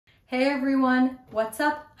Hey everyone, what's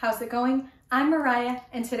up? How's it going? I'm Mariah,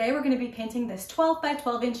 and today we're going to be painting this 12 by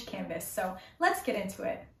 12 inch canvas, so let's get into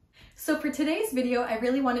it. So for today's video, I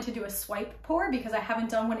really wanted to do a swipe pour because I haven't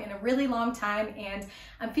done one in a really long time and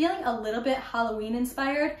I'm feeling a little bit Halloween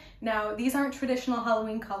inspired. Now, these aren't traditional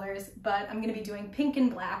Halloween colors, but I'm going to be doing pink and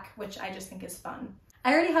black, which I just think is fun.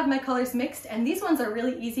 I already have my colors mixed and these ones are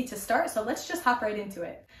really easy to start, so let's just hop right into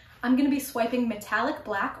it. I'm going to be swiping metallic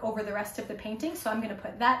black over the rest of the painting, so I'm going to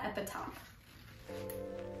put that at the top.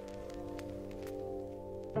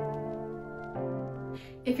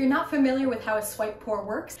 If you're not familiar with how a swipe pour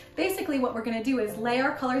works, basically what we're going to do is lay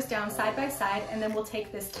our colors down side by side, and then we'll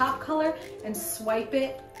take this top color and swipe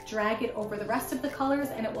it, drag it over the rest of the colors,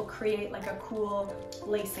 and it will create like a cool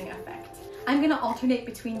lacing effect. I'm going to alternate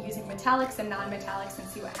between using metallics and non-metallics and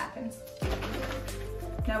see what happens.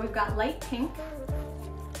 Now we've got light pink,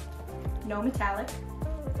 no metallic.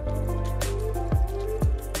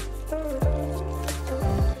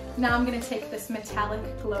 Now I'm going to take this metallic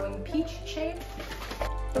glowing peach shade.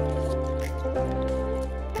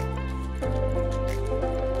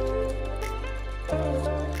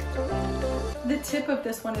 The tip of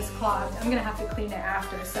this one is clogged. I'm going to have to clean it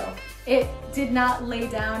after, so it did not lay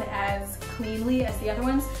down as cleanly as the other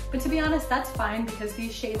ones, but to be honest, that's fine because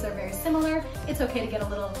these shades are very similar. It's okay to get a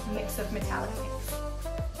little mix of metallic pinks.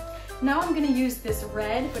 Now I'm going to use this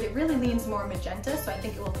red, but it really leans more magenta, so I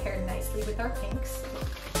think it will pair nicely with our pinks.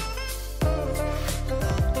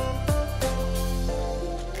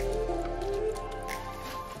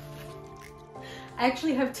 I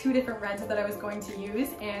actually have two different reds that I was going to use,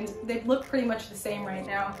 and they look pretty much the same right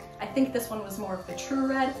now. I think this one was more of the true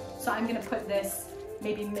red, so I'm going to put this,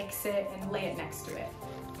 maybe mix it and lay it next to it.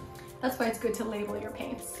 That's why it's good to label your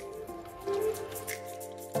paints.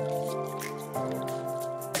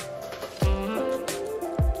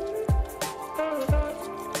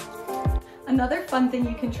 Another fun thing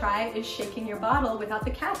you can try is shaking your bottle without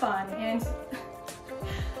the cap on, and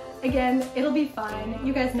again, it'll be fine.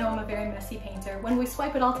 You guys know I'm a very messy painter. When we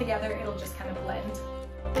swipe it all together, it'll just kind of blend.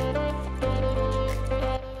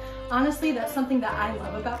 Honestly, that's something that I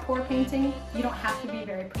love about pour painting. You don't have to be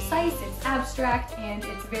very precise, it's abstract, and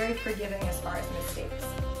it's very forgiving as far as mistakes,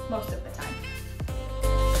 most of the time.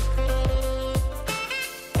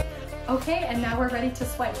 Okay, and now we're ready to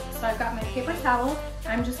swipe. So I've got my paper towel.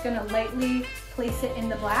 I'm just gonna lightly place it in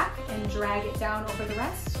the black and drag it down over the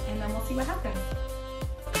rest, and then we'll see what happens.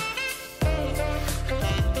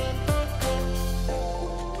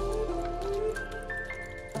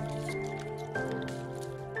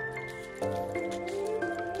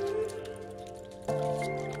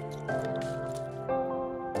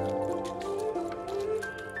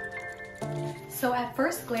 So at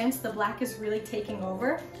first glance, the black is really taking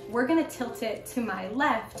over. We're gonna tilt it to my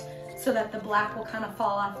left so that the black will kind of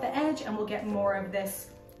fall off the edge and we'll get more of this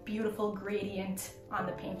beautiful gradient on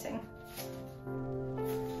the painting.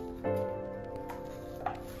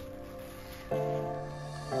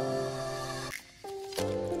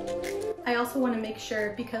 I also want to make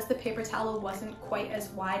sure, because the paper towel wasn't quite as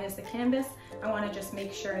wide as the canvas, I want to just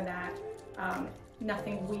make sure that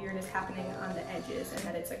nothing weird is happening on the edges and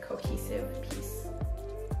that it's a cohesive piece.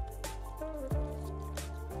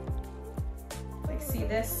 Like, see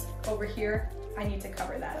this over here? I need to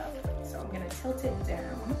cover that up. So I'm going to tilt it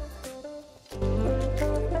down.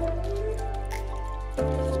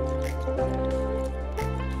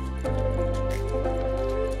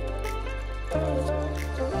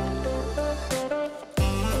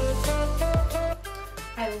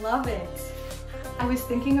 I love it. I was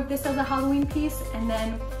thinking of this as a Halloween piece, and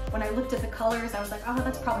then when I looked at the colors, I was like, oh,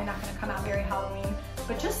 that's probably not going to come out very Halloween.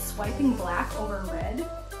 But just swiping black over red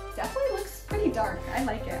definitely looks pretty dark. I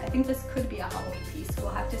like it. I think this could be a Halloween piece. We'll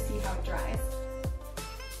have to see how it dries.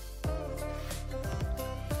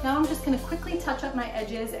 Now I'm just going to quickly touch up my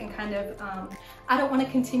edges and kind of, I don't want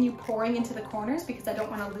to continue pouring into the corners because I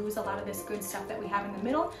don't want to lose a lot of this good stuff that we have in the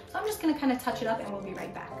middle. So I'm just going to kind of touch it up and we'll be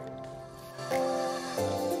right back.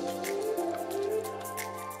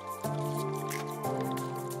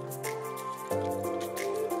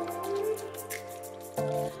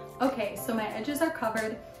 Okay, so my edges are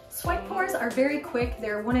covered. Swipe pours are very quick.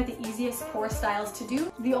 They're one of the easiest pour styles to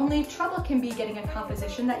do. The only trouble can be getting a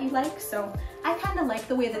composition that you like. So I kind of like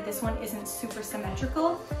the way that this one isn't super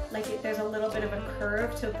symmetrical. Like there's a little bit of a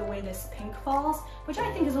curve to the way this pink falls, which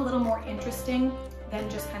I think is a little more interesting than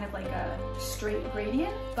just kind of like a straight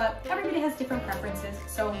gradient, but everybody has different preferences.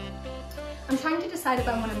 So I'm trying to decide if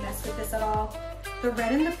I want to mess with this at all. The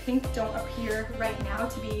red and the pink don't appear right now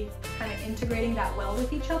to be kind of integrating that well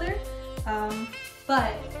with each other,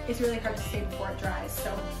 but it's really hard to say before it dries.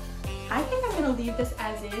 So I think I'm gonna leave this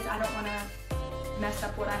as is. I don't wanna mess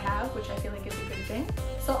up what I have, which I feel like is a good thing.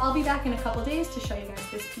 So I'll be back in a couple days to show you guys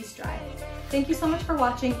this piece dry. Thank you so much for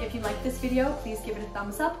watching. If you like this video, please give it a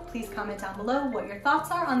thumbs up. Please comment down below what your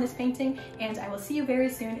thoughts are on this painting, and I will see you very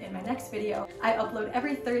soon in my next video. I upload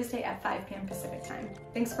every Thursday at 5 p.m. Pacific time.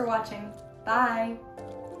 Thanks for watching. Bye.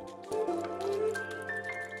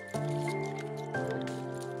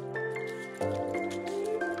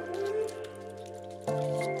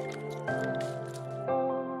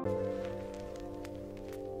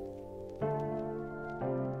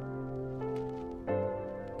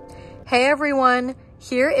 Hey everyone,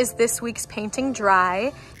 here is this week's painting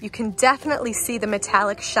dry. You can definitely see the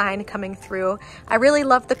metallic shine coming through. I really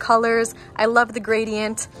love the colors. I love the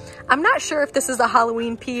gradient. I'm not sure if this is a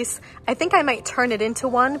Halloween piece. I think I might turn it into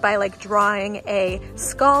one by like drawing a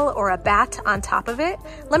skull or a bat on top of it.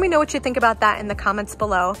 Let me know what you think about that in the comments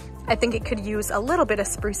below. I think it could use a little bit of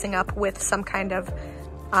sprucing up with some kind of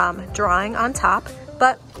drawing on top.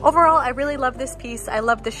 But overall, I really love this piece. I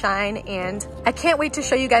love the shine, and I can't wait to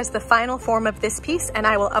show you guys the final form of this piece, and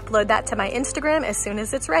I will upload that to my Instagram as soon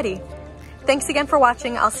as it's ready. Thanks again for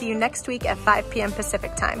watching. I'll see you next week at 5 p.m.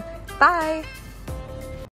 Pacific time. Bye.